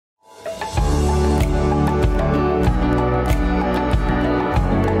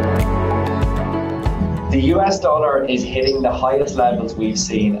US dollar is hitting the highest levels we've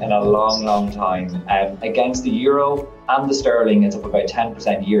seen in a long, long time. Against the euro and the sterling, it's up about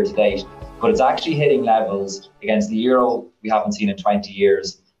 10% year to date, but it's actually hitting levels against the euro we haven't seen in 20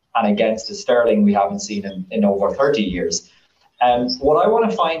 years, and against the sterling we haven't seen in over 30 years. What I want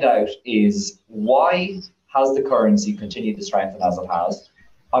to find out is, why has the currency continued to strengthen as it has?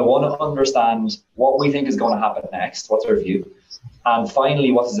 I want to understand what we think is going to happen next. What's our view? And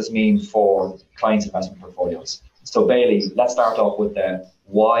finally, what does this mean for clients' investment portfolios? So Baylee, let's start off with the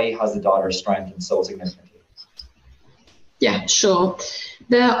why has the dollar strengthened so significantly? Yeah, sure.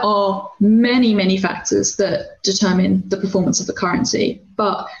 There are many, many factors that determine the performance of the currency,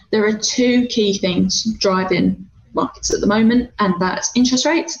 but there are two key things driving markets at the moment, and that's interest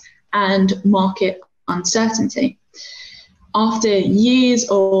rates and market uncertainty. After years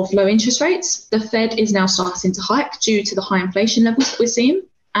of low interest rates, the Fed is now starting to hike due to the high inflation levels that we're seeing,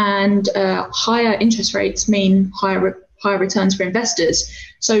 and higher interest rates mean higher returns for investors.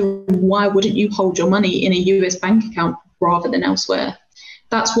 So why wouldn't you hold your money in a US bank account rather than elsewhere?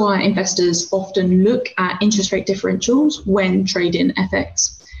 That's why investors often look at interest rate differentials when trading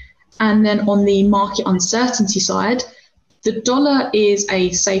FX. And then on the market uncertainty side, the dollar is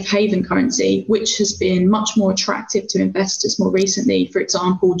a safe haven currency, which has been much more attractive to investors more recently. For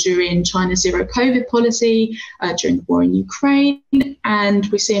example, during China's zero COVID policy, during the war in Ukraine, and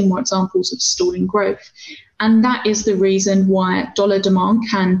we're seeing more examples of stalling growth. And that is the reason why dollar demand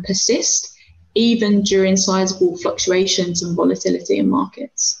can persist, even during sizable fluctuations and volatility in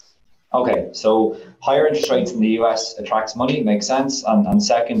markets. Okay, so higher interest rates in the US attracts money, makes sense. And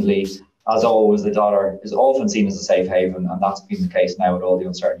secondly, as always, the dollar is often seen as a safe haven, and that's been the case now with all the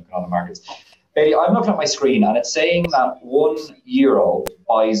uncertain economic markets. Baylee, I'm looking at my screen and it's saying that €1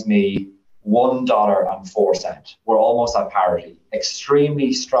 buys me $1.04. We're almost at parity.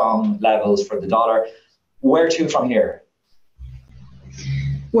 Extremely strong levels for the dollar. Where to from here?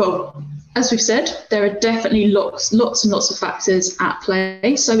 Well, as we've said, there are definitely lots and lots of factors at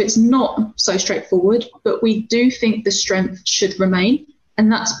play, so it's not so straightforward, but we do think the strength should remain. And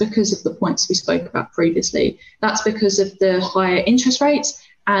that's because of the points we spoke about previously. That's because of the higher interest rates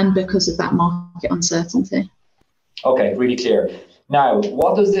and because of that market uncertainty. Okay, really clear. Now,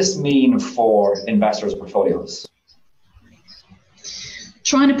 what does this mean for investors' portfolios?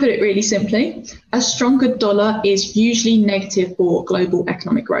 Trying to put it really simply, a stronger dollar is usually negative for global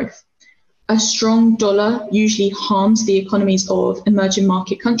economic growth. A strong dollar usually harms the economies of emerging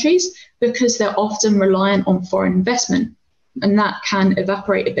market countries because they're often reliant on foreign investment. And that can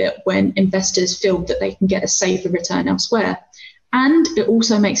evaporate a bit when investors feel that they can get a safer return elsewhere. And it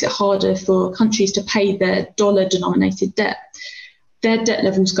also makes it harder for countries to pay their dollar-denominated debt. Their debt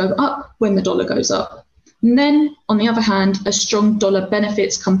levels go up when the dollar goes up. And then, on the other hand, a strong dollar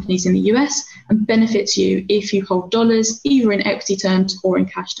benefits companies in the US and benefits you if you hold dollars either in equity terms or in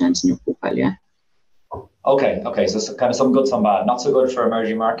cash terms in your portfolio. Okay, so kind of some good, some bad. Not so good for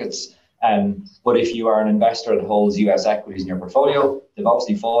emerging markets. But if you are an investor that holds US equities in your portfolio, they've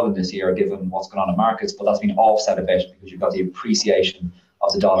obviously fallen this year given what's going on in markets, but that's been offset a bit because you've got the appreciation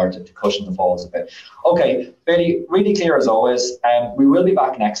of the dollar to cushion the falls a bit. Okay, Baylee, really clear as always. We will be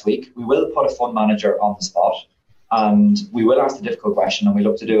back next week. We will put a fund manager on the spot and we will ask the difficult question, and we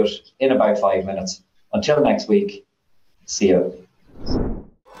look to do it in about 5 minutes. Until next week, see you.